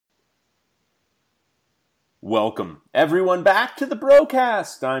Welcome, everyone, back to the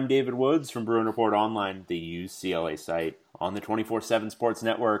Brocast. I'm David Woods from Bruin Report Online, the UCLA site on the 24/7 Sports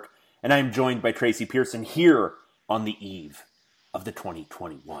Network, and I'm joined by Tracy Pearson here on the eve of the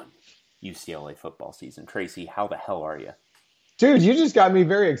 2021 UCLA football season. Tracy, how the hell are you? Dude, you just got me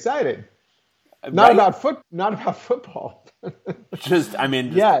very excited. Right? Not about football. a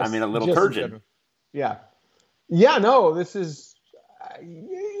little turgid. Yeah. No, this is,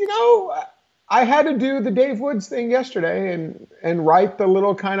 I had to do the Dave Woods thing yesterday and write the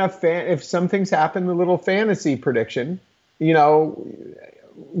little kind of if some things happen, the little fantasy prediction. You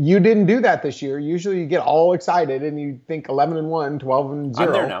didn't do that this year. Usually you get all excited and you think 11-1, 12-0.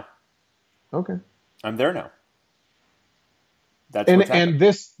 I'm there now. Okay. I'm there now. And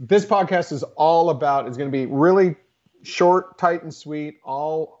this podcast is going to be really short, tight, and sweet,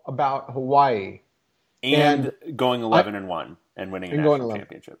 all about Hawaii. And going 11-1 and winning a national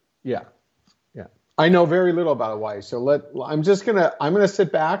championship. Yeah. I know very little about Hawaii, so I'm gonna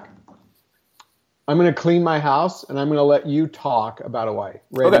sit back. I'm gonna clean my house, and I'm gonna let you talk about Hawaii.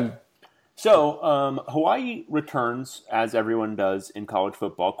 Ready? Okay. So Hawaii returns, as everyone does in college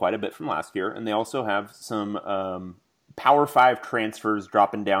football, quite a bit from last year, and they also have some Power 5 transfers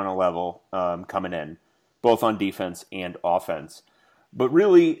dropping down a level coming in, both on defense and offense. But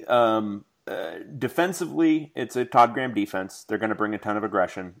really, defensively, it's a Todd Graham defense. They're going to bring a ton of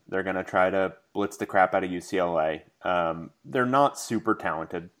aggression. They're going to try to blitz the crap out of UCLA. They're not super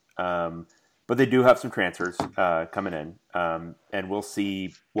talented, but they do have some transfers coming in, and we'll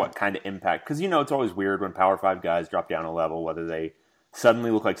see what kind of impact. Because, it's always weird when Power 5 guys drop down a level, whether they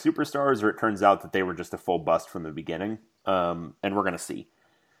suddenly look like superstars or it turns out that they were just a full bust from the beginning, and we're going to see.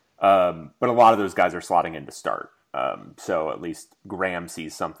 But a lot of those guys are slotting in to start. So at least Graham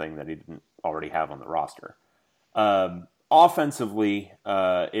sees something that he didn't already have on the roster. Offensively,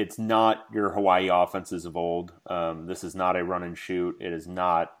 it's not your Hawaii offenses of old. This is not a run and shoot. It is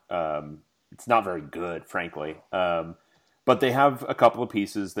not. It's not very good, frankly. But they have a couple of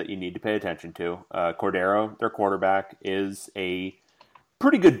pieces that you need to pay attention to. Cordero, their quarterback, is a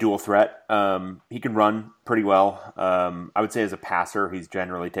pretty good dual threat. He can run pretty well. I would say as a passer, he's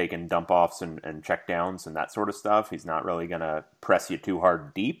generally taking dump-offs and check-downs and that sort of stuff. He's not really going to press you too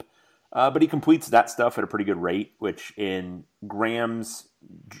hard deep. But he completes that stuff at a pretty good rate, which in Graham's,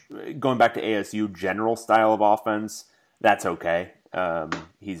 going back to ASU, general style of offense, that's okay.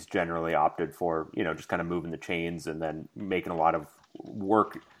 He's generally opted for, just kind of moving the chains and then making a lot of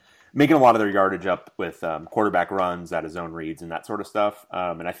their yardage up with quarterback runs out of zone reads and that sort of stuff.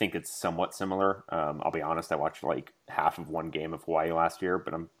 And I think it's somewhat similar. I'll be honest, I watched like half of one game of Hawaii last year,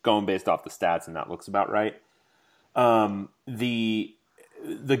 but I'm going based off the stats and that looks about right.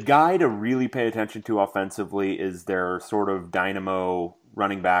 The guy to really pay attention to offensively is their sort of dynamo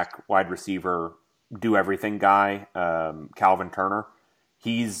running back, wide receiver, do-everything guy, Calvin Turner.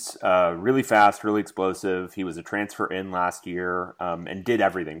 He's really fast, really explosive. He was a transfer in last year and did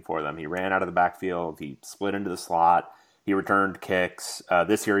everything for them. He ran out of the backfield. He split into the slot. He returned kicks.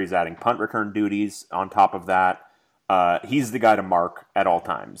 This year he's adding punt return duties on top of that. He's the guy to mark at all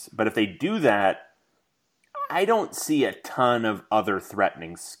times. But if they do that, I don't see a ton of other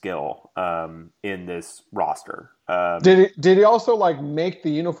threatening skill in this roster. Did he also make the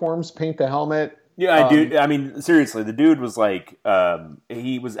uniforms, paint the helmet? Yeah, I do. I mean, seriously, the dude was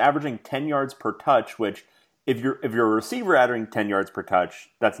he was averaging 10 yards per touch, which if you're a receiver averaging 10 yards per touch,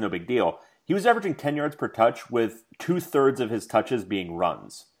 that's no big deal. He was averaging 10 yards per touch with 2/3 of his touches being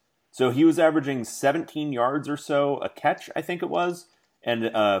runs. So he was averaging 17 yards or so a catch, I think it was, and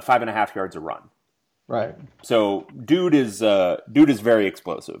 5.5 yards a run. Right. So dude is very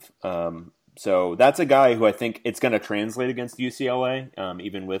explosive. So that's a guy who I think it's going to translate against UCLA,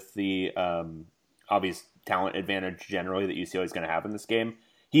 even with the obvious talent advantage generally that UCLA is going to have in this game.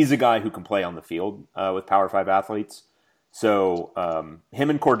 He's a guy who can play on the field with Power 5 athletes. So him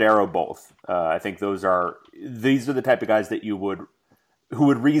and Cordero both. I think these are the type of guys that who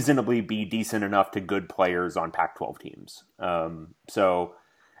would reasonably be decent enough to good players on Pac-12 teams.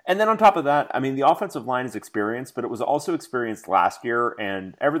 And then on top of that, I mean, the offensive line is experienced, but it was also experienced last year,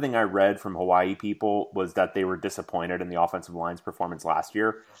 and everything I read from Hawaii people was that they were disappointed in the offensive line's performance last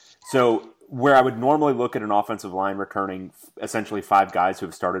year. So where I would normally look at an offensive line returning essentially 5 guys who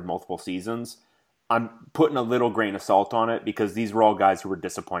have started multiple seasons, I'm putting a little grain of salt on it because these were all guys who were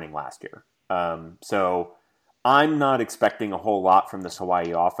disappointing last year. So I'm not expecting a whole lot from this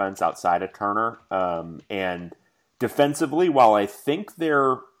Hawaii offense outside of Turner. And defensively, while I think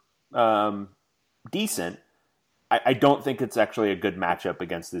they're decent, I don't think it's actually a good matchup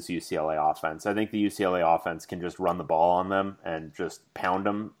against this UCLA offense. I think the UCLA offense can just run the ball on them and just pound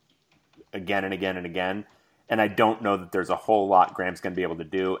them again and again and again. And I don't know that there's a whole lot Graham's going to be able to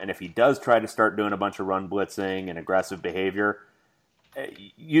do. And if he does try to start doing a bunch of run blitzing and aggressive behavior,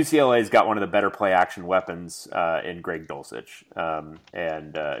 UCLA's got one of the better play action weapons in Greg Dulcich,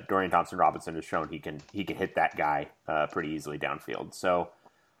 and Dorian Thompson-Robinson has shown he can hit that guy pretty easily downfield. So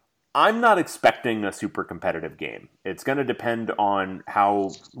I'm not expecting a super competitive game. It's going to depend on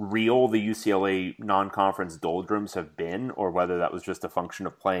how real the UCLA non-conference doldrums have been, or whether that was just a function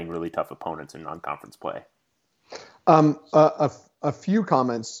of playing really tough opponents in non-conference play. A few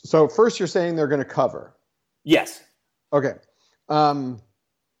comments. So first, you're saying they're going to cover. Yes. Okay.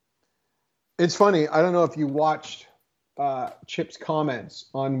 It's funny. I don't know if you watched Chip's comments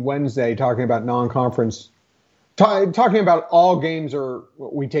on Wednesday talking about non-conference, talking about all games are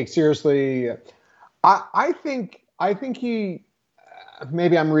what we take seriously. I think he,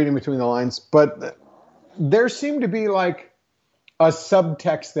 maybe I'm reading between the lines, but there seemed to be like a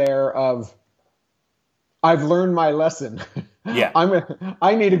subtext there of, I've learned my lesson. Yeah,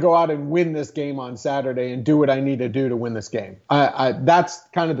 I need to go out and win this game on Saturday and do what I need to do to win this game. That's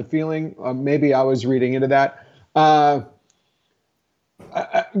kind of the feeling. Maybe I was reading into that.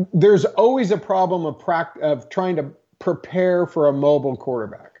 There's always a problem of trying to prepare for a mobile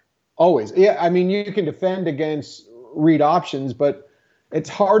quarterback. Always. Yeah, I mean, you can defend against read options, but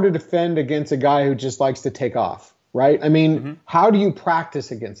it's hard to defend against a guy who just likes to take off. Right? I mean, How do you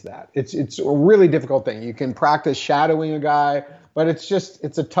practice against that? It's a really difficult thing. You can practice shadowing a guy, but it's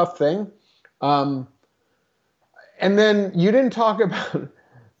a tough thing. And then you didn't talk about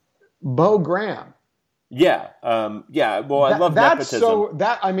Bo Graham. Yeah. Well, I love nepotism.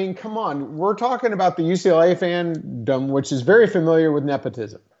 I mean, come on. We're talking about the UCLA fandom, which is very familiar with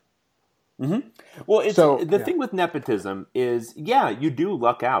nepotism. Mm-hmm. Well, the thing with nepotism is, you do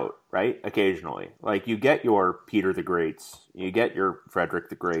luck out, right? Occasionally. Like, you get your Peter the Greats, you get your Frederick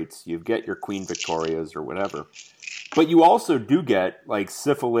the Greats, you get your Queen Victorias or whatever. But you also do get, like,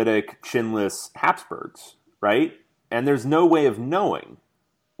 syphilitic, chinless Habsburgs, right? And there's no way of knowing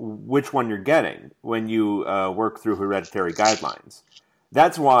which one you're getting when you work through hereditary guidelines.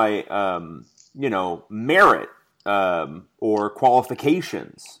 That's why, merit or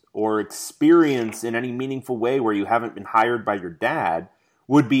qualifications or experience in any meaningful way where you haven't been hired by your dad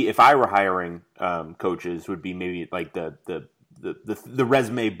would be, if I were hiring coaches, would be maybe like the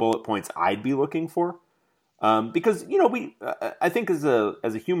resume bullet points I'd be looking for. Because, I think as a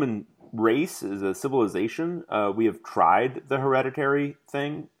human race, as a civilization, we have tried the hereditary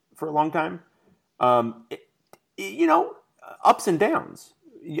thing for a long time. Ups and downs.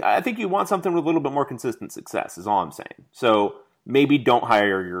 I think you want something with a little bit more consistent success is all I'm saying. So maybe don't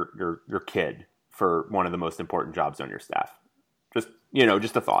hire your kid for one of the most important jobs on your staff. Just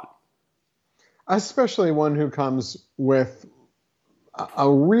a thought. Especially one who comes with a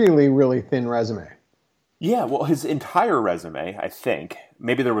really, really thin resume. Yeah, well, his entire resume, I think,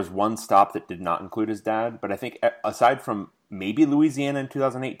 maybe there was one stop that did not include his dad, but I think aside from maybe Louisiana in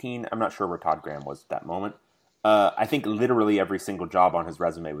 2018, I'm not sure where Todd Graham was at that moment, I think literally every single job on his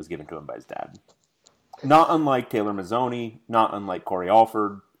resume was given to him by his dad. Not unlike Taylor Mazzoni, not unlike Corey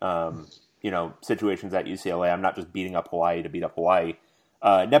Alford, situations at UCLA. I'm not just beating up Hawaii to beat up Hawaii.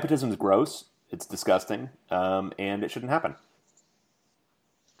 Nepotism is gross. It's disgusting, and it shouldn't happen.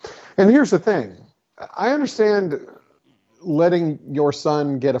 And here's the thing. I understand letting your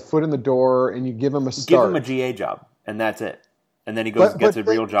son get a foot in the door and you give him a start. Give him a GA job, and that's it. And then he gets a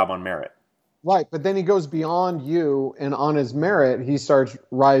real job on merit. Right, but then he goes beyond you, and on his merit, he starts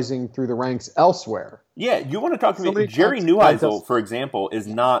rising through the ranks elsewhere. Yeah, you want to talk to me? Jerry Neuheisel, for example, is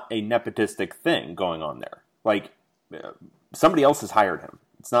not a nepotistic thing going on there. Like, somebody else has hired him.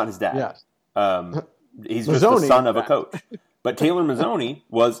 It's not his dad. Yes. He's just the son of a coach. But Taylor Mazzoni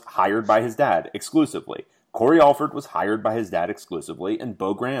was hired by his dad exclusively. Corey Alford was hired by his dad exclusively, and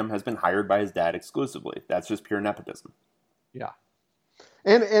Bo Graham has been hired by his dad exclusively. That's just pure nepotism. Yeah.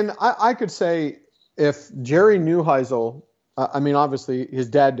 And I could say if Jerry Neuheisel, obviously his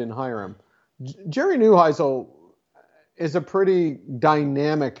dad didn't hire him. Jerry Neuheisel is a pretty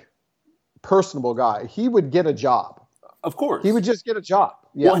dynamic, personable guy. He would get a job. Of course. He would just get a job.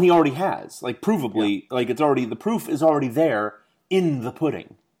 Yeah. Well, and he already has. Like, provably, the proof is already there in the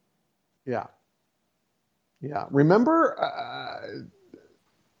pudding. Yeah. Yeah. Remember,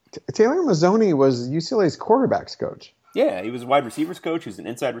 Taylor Mazzoni was UCLA's quarterbacks coach. Yeah, he was a wide receivers coach. He was an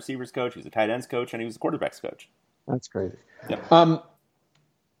inside receivers coach. He was a tight ends coach, and he was a quarterbacks coach. That's crazy. Yeah.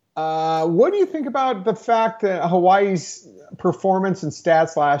 What do you think about the fact that Hawaii's performance and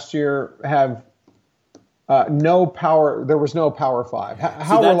stats last year have no power. There was no Power 5.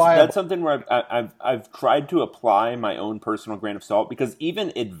 How so reliable? That's something where I've tried to apply my own personal grain of salt, because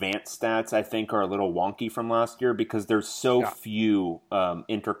even advanced stats I think are a little wonky from last year, because there's so few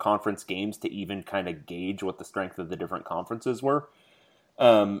interconference games to even kind of gauge what the strength of the different conferences were.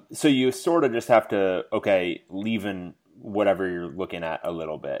 So you sort of just have to leaven whatever you're looking at a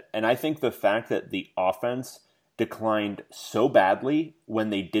little bit, and I think the fact that the offense declined so badly when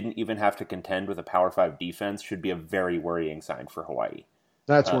they didn't even have to contend with a Power 5 defense should be a very worrying sign for Hawaii.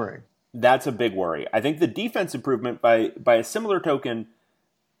 That's worrying. That's a big worry. I think the defense improvement, by a similar token,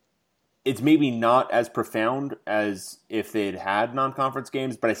 it's maybe not as profound as if they'd had non-conference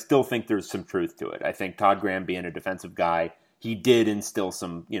games, but I still think there's some truth to it. I think Todd Graham, being a defensive guy, he did instill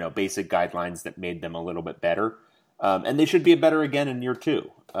some basic guidelines that made them a little bit better. And they should be better again in year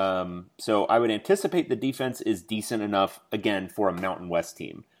 2. So I would anticipate the defense is decent enough, again, for a Mountain West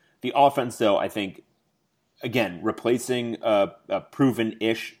team. The offense, though, I think, again, replacing a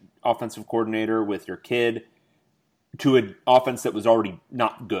proven-ish offensive coordinator with your kid to an offense that was already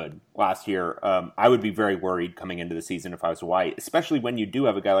not good last year, I would be very worried coming into the season if I was Hawaii, especially when you do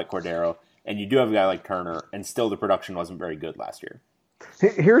have a guy like Cordero and you do have a guy like Turner, and still the production wasn't very good last year.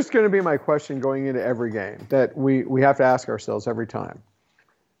 Here's going to be my question going into every game that we have to ask ourselves every time.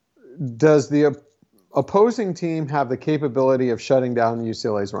 Does the opposing team have the capability of shutting down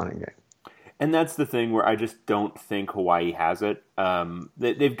UCLA's running game? And that's the thing where I just don't think Hawaii has it.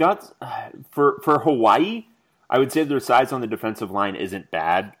 They've got, for Hawaii, I would say their size on the defensive line isn't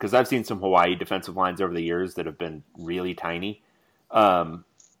bad, because I've seen some Hawaii defensive lines over the years that have been really tiny.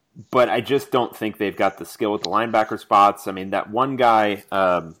 But I just don't think they've got the skill with the linebacker spots. I mean, that one guy,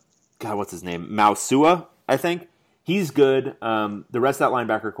 what's his name? Mausua, I think. He's good. The rest of that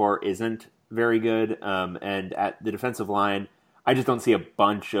linebacker core isn't very good. And at the defensive line, I just don't see a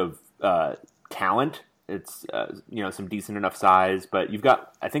bunch of talent. It's, some decent enough size. But you've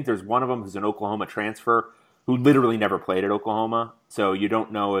got, I think there's one of them who's an Oklahoma transfer who literally never played at Oklahoma. So you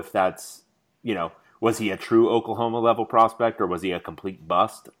don't know if that's, was he a true Oklahoma level prospect or was he a complete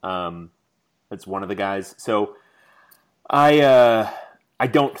bust? That's one of the guys. So I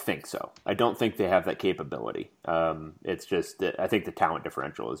don't think so. I don't think they have that capability. It's just that I think the talent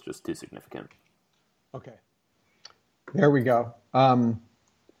differential is just too significant. Okay. There we go. I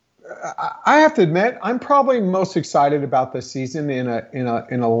have to admit, I'm probably most excited about this season in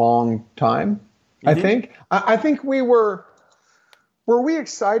a long time. Mm-hmm. I think we were we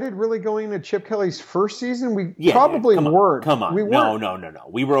excited really going into Chip Kelly's first season? We probably weren't. Come on. We weren't. No.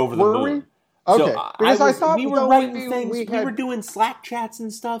 We were over the moon. We? Okay. So I thought we were writing things. We were doing Slack chats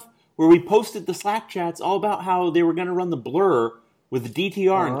and stuff where we posted the Slack chats all about how they were going to run the blur with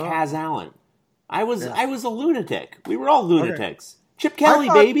DTR and Kaz Allen. I was a lunatic. We were all lunatics. Okay. Chip Kelly,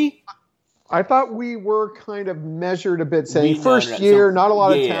 baby. I thought we were kind of measured a bit, saying first year, not a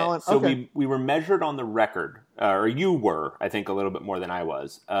lot of talent. So we were measured on the record, or you were, I think, a little bit more than I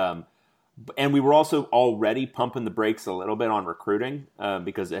was. And we were also already pumping the brakes a little bit on recruiting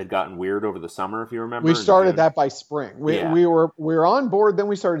because it had gotten weird over the summer, if you remember. We started that by spring. We were on board. Then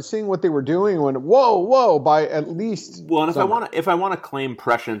we started seeing what they were doing and went, whoa, by at least. Well, and if I want to claim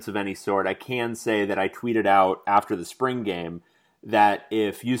prescience of any sort, I can say that I tweeted out after the spring game that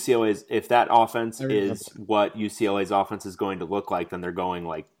if that offense is what UCLA's offense is going to look like, then they're going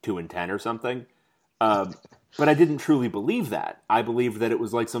like 2-10 or something. But I didn't truly believe that. I believed that it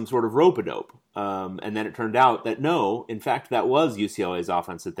was like some sort of rope-a-dope. And then it turned out that no, in fact, that was UCLA's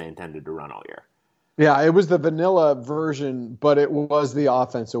offense that they intended to run all year. Yeah, it was the vanilla version, but it was the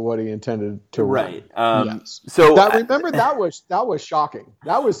offense of what he intended to run. Right. Yes. So that was shocking.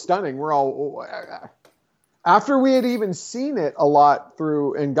 That was stunning. We're all after we had even seen it a lot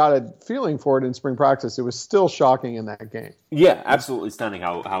through and got a feeling for it in spring practice. It was still shocking in that game. Yeah, absolutely stunning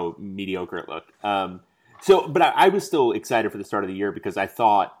how mediocre it looked. But I was still excited for the start of the year because I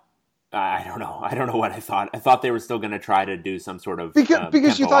thought, I don't know what I thought. I thought they were still going to try to do some sort of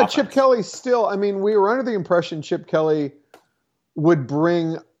because you thought offense. Chip Kelly still. I mean, we were under the impression Chip Kelly would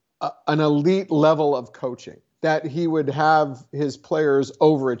bring an elite level of coaching, that he would have his players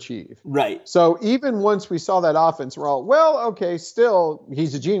overachieve. Right. So even once we saw that offense, we're all, well, okay, still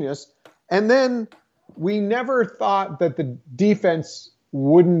he's a genius. And then we never thought that the defense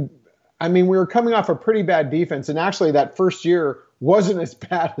wouldn't. I mean, we were coming off a pretty bad defense, and actually that first year wasn't as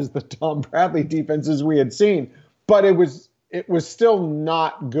bad as the Tom Bradley defenses we had seen, but it was still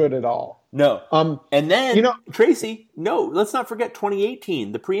not good at all. No. And then, Tracy, let's not forget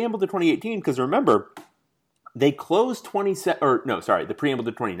 2018, the preamble to 2018, because remember, they closed the preamble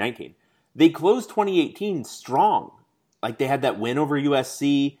to 2019. They closed 2018 strong. Like they had that win over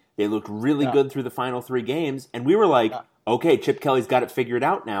USC. They looked really good through the final 3 games, and we were like, okay, Chip Kelly's got it figured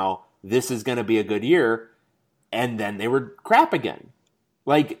out now. This is going to be a good year. And then they were crap again.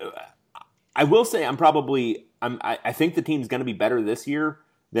 Like, I will say I think the team's going to be better this year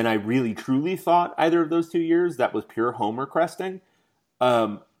than I really truly thought either of those 2 years. That was pure homer cresting.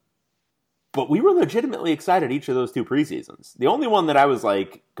 But we were legitimately excited each of those 2 preseasons. The only one that I was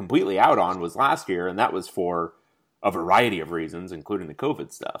like completely out on was last year, and that was for a variety of reasons, including the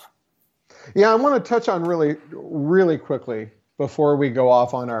COVID stuff. Yeah, I want to touch on really, really quickly before we go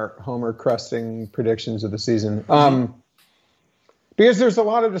off on our homer cresting predictions of the season. Because there's a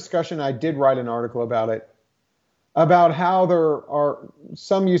lot of discussion. I did write an article about it, about how there are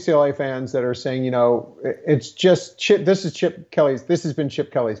some UCLA fans that are saying, it's just this has been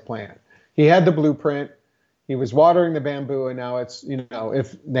Chip Kelly's plan. He had the blueprint. He was watering the bamboo, and now it's,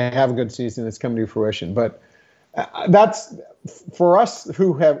 if they have a good season, it's coming to fruition. But that's, for us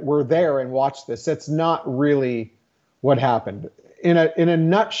who were there and watched this, that's not really what happened. In a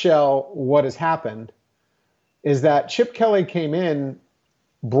nutshell, what has happened is that Chip Kelly came in,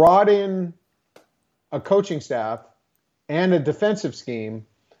 brought in a coaching staff and a defensive scheme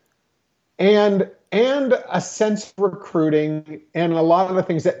and a sense of recruiting and a lot of the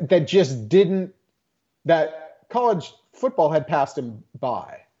things that just didn't, that college football had passed him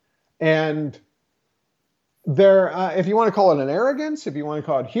by. And there, if you want to call it an arrogance, if you want to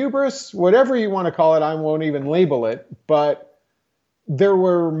call it hubris, whatever you want to call it, I won't even label it, but there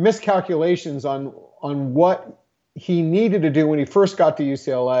were miscalculations on what he needed to do when he first got to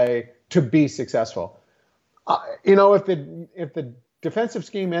UCLA to be successful. If the defensive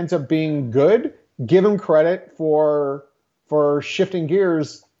scheme ends up being good, give him credit for shifting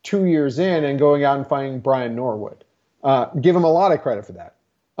gears 2 years in and going out and finding Brian Norwood. Give him a lot of credit for that.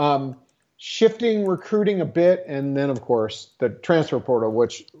 Shifting recruiting a bit, and then of course the transfer portal,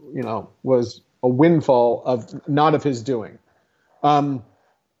 which was a windfall of not of his doing.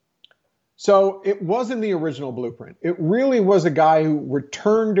 So it wasn't the original blueprint. It really was a guy who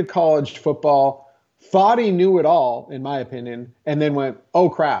returned to college football, thought he knew it all, in my opinion, and then went, oh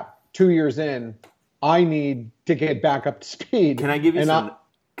crap, 2 years in, I need to get back up to speed. Can I give you some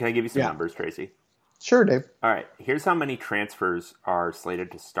numbers, Tracy? Sure, Dave. All right. Here's how many transfers are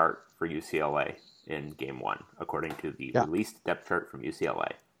slated to start for UCLA in Game 1, according to the released depth chart from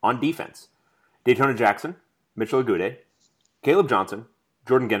UCLA. On defense, Daytona Jackson, Mitchell Agude, Caleb Johnson,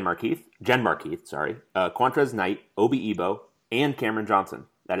 Jordan Genmarkeith, Quantrez Knight, Obi Ebo, and Cameron Johnson.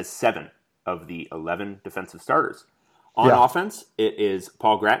 That is 7 of the 11 defensive starters. On offense, it is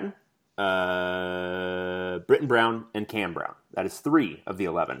Paul Grattan, Britton Brown, and Cam Brown. That is 3 of the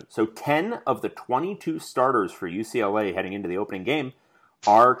 11. So 10 of the 22 starters for UCLA heading into the opening game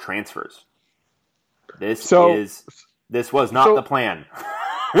are transfers. This was not the plan.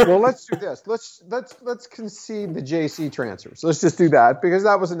 Well, let's do this. Let's concede the JC transfers. Let's just do that because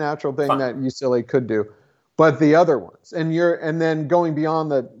that was a natural thing that UCLA could do. But the other ones, and then going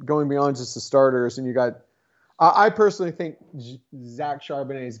beyond just the starters, and you got. I personally think Zach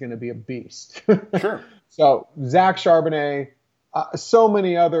Charbonnet is going to be a beast. Sure. So Zach Charbonnet, so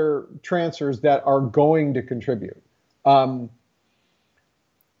many other transfers that are going to contribute.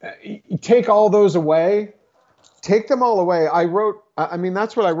 Take all those away. Take them all away.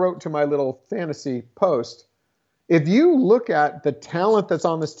 That's what I wrote to my little fantasy post. If you look at the talent that's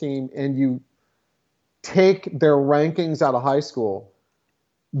on this team and you take their rankings out of high school,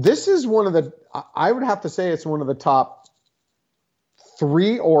 this is I would have to say it's one of the top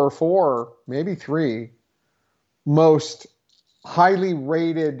 3 or 4, maybe 3 most highly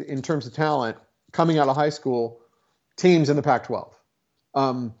rated in terms of talent coming out of high school teams in the Pac-12.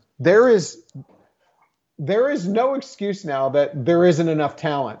 There is no excuse now that there isn't enough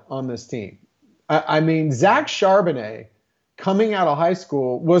talent on this team. Zach Charbonnet coming out of high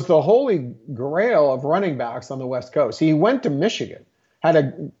school was the holy grail of running backs on the West Coast. He went to Michigan, had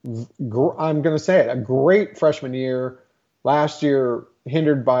a great freshman year. Last year,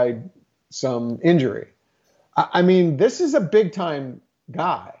 hindered by some injury. This is a big time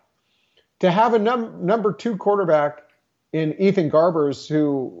guy. To have a number 2 quarterback in Ethan Garbers,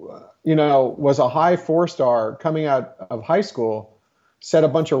 who was a high 4-star coming out of high school, set a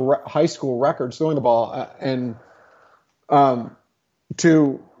bunch of high school records throwing the ball, and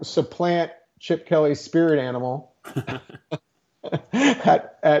to supplant Chip Kelly's spirit animal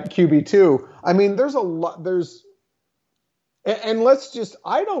at QB2. There's a lot. And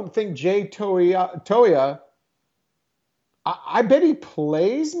I don't think Jay Toia. I bet he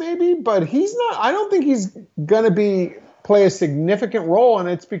plays maybe, but he's not. I don't think he's going to play a significant role, and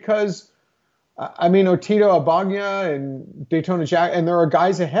it's because I mean, Otito Abagna and Daytona Jack, and there are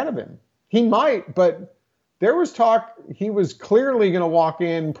guys ahead of him. He might, but there was talk he was clearly going to walk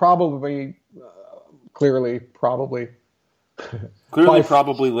in clearly, probably.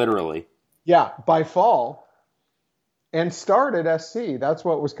 Probably, literally. Yeah, by fall, and start at SC. That's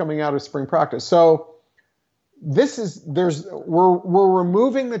what was coming out of spring practice. So we're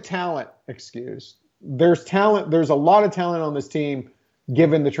removing the talent excuse. There's talent. There's a lot of talent on this team,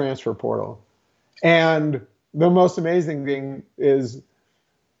 given the transfer portal. And the most amazing thing is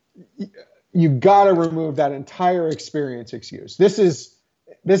you got to remove that entire experience excuse. This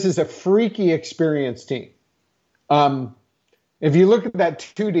is a freaky experience team. If you look at that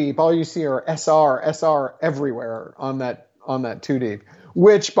two deep, all you see are SR everywhere on that two deep,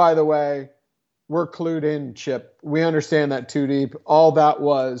 which, by the way, we're clued in, Chip. We understand that two deep. All that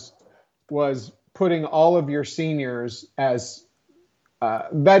was putting all of your seniors as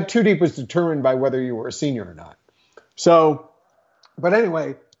that two deep was determined by whether you were a senior or not. So, but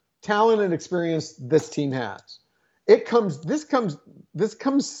anyway, talent and experience this team has. This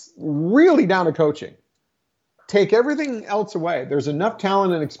comes really down to coaching. Take everything else away. There's enough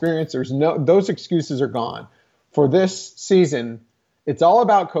talent and experience. Those excuses are gone. For this season, it's all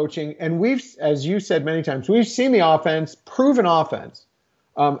about coaching. And as you said many times, we've seen the offense, proven offense,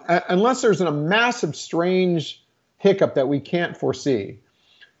 unless there's a massive, strange hiccup that we can't foresee.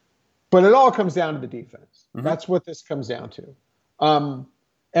 But it all comes down to the defense. Mm-hmm. That's what this comes down to. And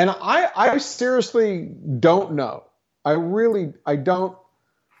I seriously don't know. I don't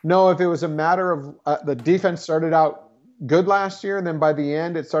know if it was a matter of the defense started out good last year, and then by the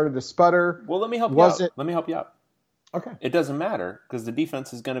end it started to sputter. Well, let me help you out. Let me help you out. Okay. It doesn't matter because the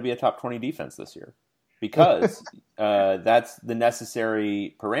defense is going to be a top 20 defense this year because that's the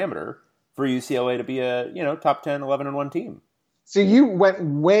necessary parameter for UCLA to be a top 10, 11-1 team. So you went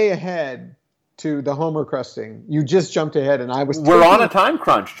way ahead to the homer crusting. You just jumped ahead, and I was. We're on a time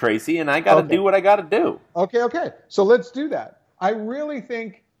crunch, Tracy, and I got to do what I got to do. Okay. So let's do that. I really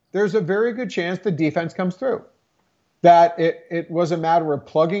think there's a very good chance the defense comes through. That it was a matter of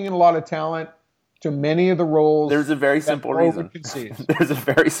plugging in a lot of talent to many of the roles. There's a very simple reason. There's a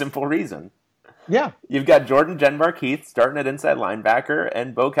very simple reason. Yeah. You've got Jordan Genbar-Keith starting at inside linebacker,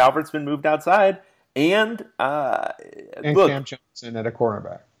 and Bo Calvert's been moved outside. And Cam Johnson at a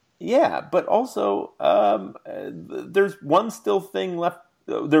cornerback. Yeah, but also there's one thing left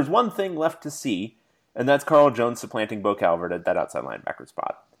to see, and that's Carl Jones supplanting Bo Calvert at that outside linebacker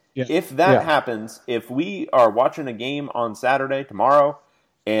spot. Yeah. If that happens, if we are watching a game on Saturday, tomorrow,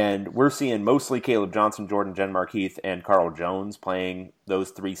 and we're seeing mostly Caleb Johnson, Jordan Genbar-Keith, and Carl Jones playing those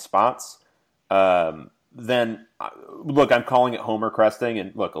three spots, then, look, I'm calling it homer cresting,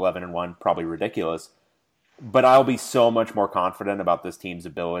 and look, 11-1, probably ridiculous, but I'll be so much more confident about this team's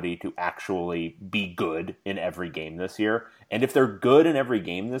ability to actually be good in every game this year. And if they're good in every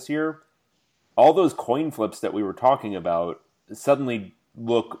game this year, all those coin flips that we were talking about suddenly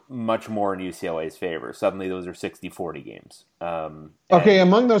look much more in UCLA's favor. Suddenly those are 60-40 games. Okay,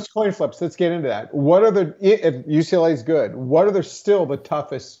 among those coin flips, let's get into that. If UCLA's good, what are still the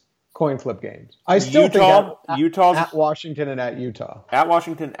toughest coin flip games? I still think at Washington and at Utah. At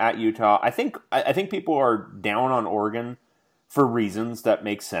Washington, at Utah. I think people are down on Oregon for reasons that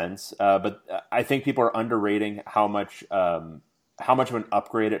make sense, but I think people are underrating how much of an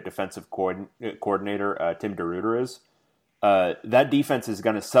upgrade at defensive coordinator Tim DeRuyter is. That defense is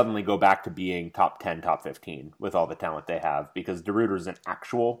going to suddenly go back to being top 10, top 15 with all the talent they have because DeRuyter is an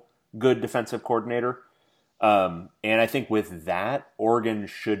actual good defensive coordinator. And I think with that, Oregon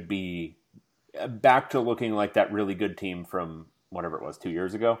should be back to looking like that really good team from whatever it was 2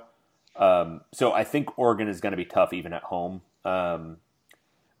 years ago. So I think Oregon is going to be tough even at home. I'm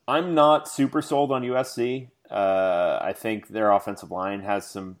not super sold on USC. I think their offensive line has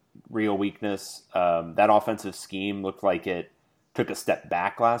some real weakness. That offensive scheme looked like it took a step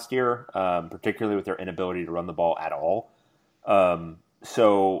back last year, particularly with their inability to run the ball at all.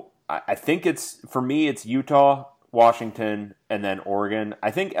 So I think it's Utah, Washington, and then Oregon.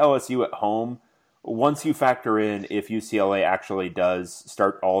 I think LSU at home, once you factor in if UCLA actually does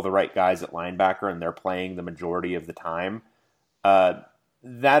start all the right guys at linebacker and they're playing the majority of the time,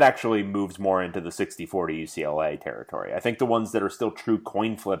 that actually moves more into the 60-40 UCLA territory. I think the ones that are still true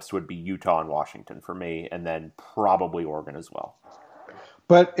coin flips would be Utah and Washington for me, and then probably Oregon as well.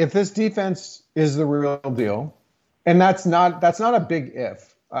 But if this defense is the real deal, and that's not a big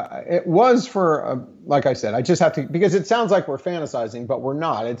if. It was for, like I said, I just have to, because it sounds like we're fantasizing, but we're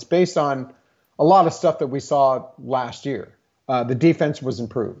not. It's based on a lot of stuff that we saw last year. The defense was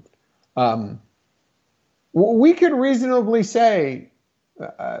improved. We could reasonably say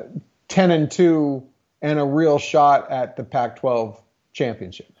 10-2 and a real shot at the Pac-12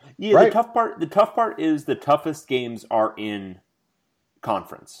 championship. Yeah, right? The tough part is the toughest games are in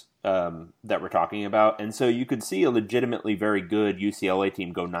conference that we're talking about, and so you could see a legitimately very good UCLA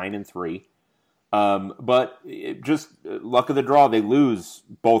team go 9-3. But just luck of the draw, they lose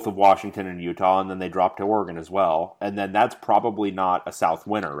both of Washington and Utah, and then they drop to Oregon as well. And then that's probably not a South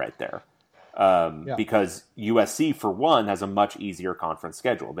winner right there. Because USC, for one, has a much easier conference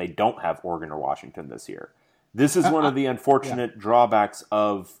schedule. They don't have Oregon or Washington this year. This is one of the unfortunate drawbacks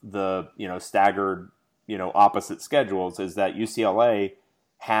of the staggered opposite schedules, is that UCLA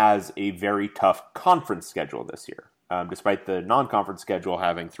has a very tough conference schedule this year. Despite the non-conference schedule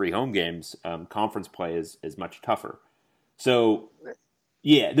having 3 home games, conference play is much tougher. So,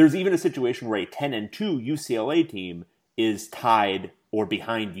 yeah, there's even a situation where a 10-2 UCLA team is tied or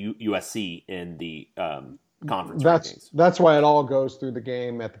behind USC in the conference rankings. That's why it all goes through the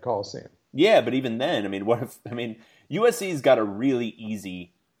game at the Coliseum. Yeah, but even then, USC's got a really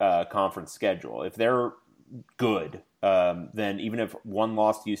easy conference schedule. If they're good, then even if one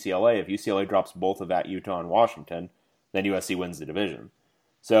lost to UCLA, if UCLA drops both of that Utah and Washington, then USC wins the division.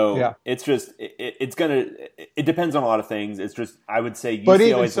 So it's just it depends on a lot of things. It's just, I would say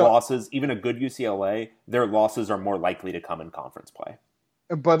UCLA's losses, even a good UCLA, their losses are more likely to come in conference play.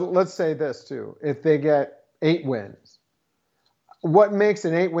 But let's say this too: if they get 8 wins, what makes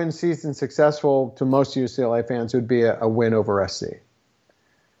an 8-win season successful to most UCLA fans would be a win over SC,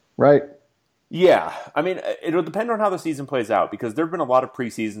 right? Yeah, it'll depend on how the season plays out, because there have been a lot of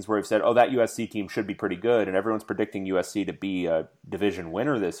preseasons where we've said, that USC team should be pretty good, and everyone's predicting USC to be a division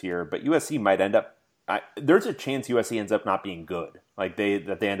winner this year, but USC might end up, there's a chance USC ends up not being good, that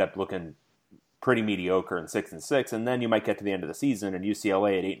they end up looking pretty mediocre and 6-6, and then you might get to the end of the season and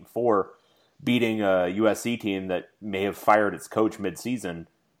UCLA at 8-4 beating a USC team that may have fired its coach mid-season,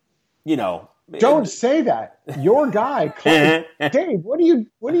 Don't say that. Your guy, Clay. Dave, what are you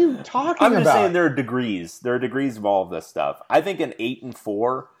talking about? I'm just saying there are degrees. There are degrees of all of this stuff. I think an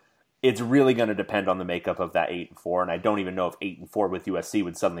 8-4, it's really going to depend on the makeup of that 8-4, and I don't even know if 8-4 with USC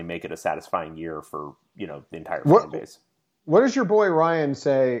would suddenly make it a satisfying year for the entire fan base. What does your boy Ryan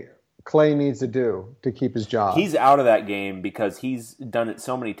say Clay needs to do to keep his job? He's out of that game because he's done it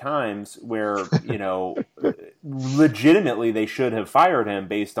so many times where, legitimately they should have fired him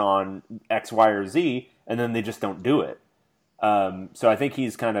based on X, Y, or Z, and then they just don't do it. So I think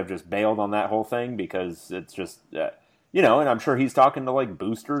he's kind of just bailed on that whole thing because it's just, and I'm sure he's talking to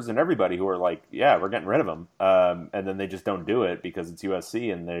boosters and everybody who are like, yeah, we're getting rid of him. And then they just don't do it because it's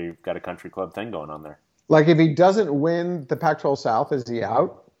USC and they've got a country club thing going on there. If he doesn't win the Pac-12 South, is he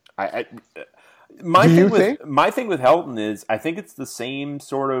out? My thing with Helton is I think it's the same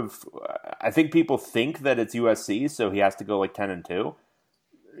sort of. I think people think that it's USC, so he has to go 10-2.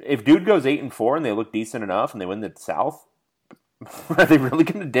 If dude goes 8-4 and they look decent enough and they win the South, are they really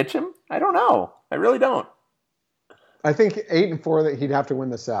going to ditch him? I don't know. I really don't. I think 8-4 that he'd have to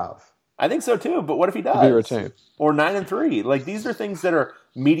win the South. I think so too. But what if he does? Be retained. Or 9-3? These are things that are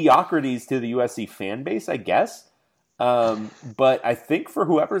mediocrities to the USC fan base, I guess. But I think for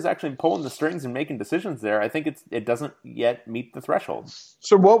whoever's actually pulling the strings and making decisions there, I think it doesn't yet meet the threshold.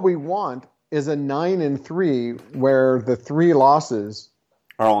 So what we want is a 9-3 where the 3 losses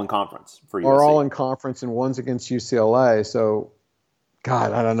are all in conference for USC. Are all in conference and one's against UCLA. So,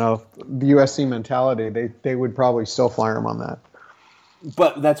 God, I don't know. The USC mentality, they would probably still fire him on that.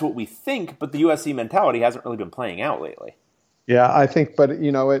 But that's what we think, but the USC mentality hasn't really been playing out lately. Yeah, I think, but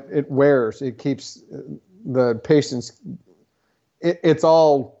it wears. It keeps the patience, it's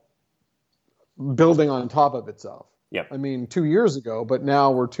all building on top of itself. Yep. 2 years ago, but now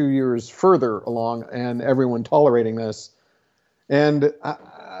we're 2 years further along and everyone tolerating this. And the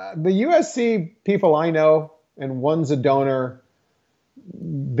USC people I know, and one's a donor,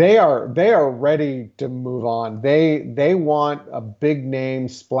 they are ready to move on. They want a big name,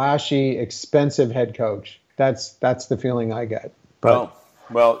 splashy, expensive head coach. That's the feeling I get. But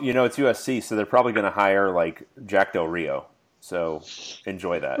Well, it's USC, so they're probably going to hire Jack Del Rio. So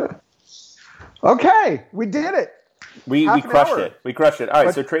enjoy that. Okay, we did it. We crushed it. We crushed it. All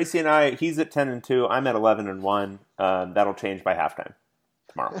right, so Tracy and I, he's at 10-2. I'm at 11-1. That'll change by halftime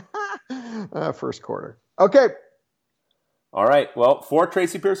tomorrow. First quarter. Okay. All right. Well, for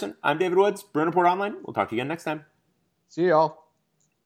Tracy Pearson, I'm David Woods, Bruno Port Online. We'll talk to you again next time. See y'all.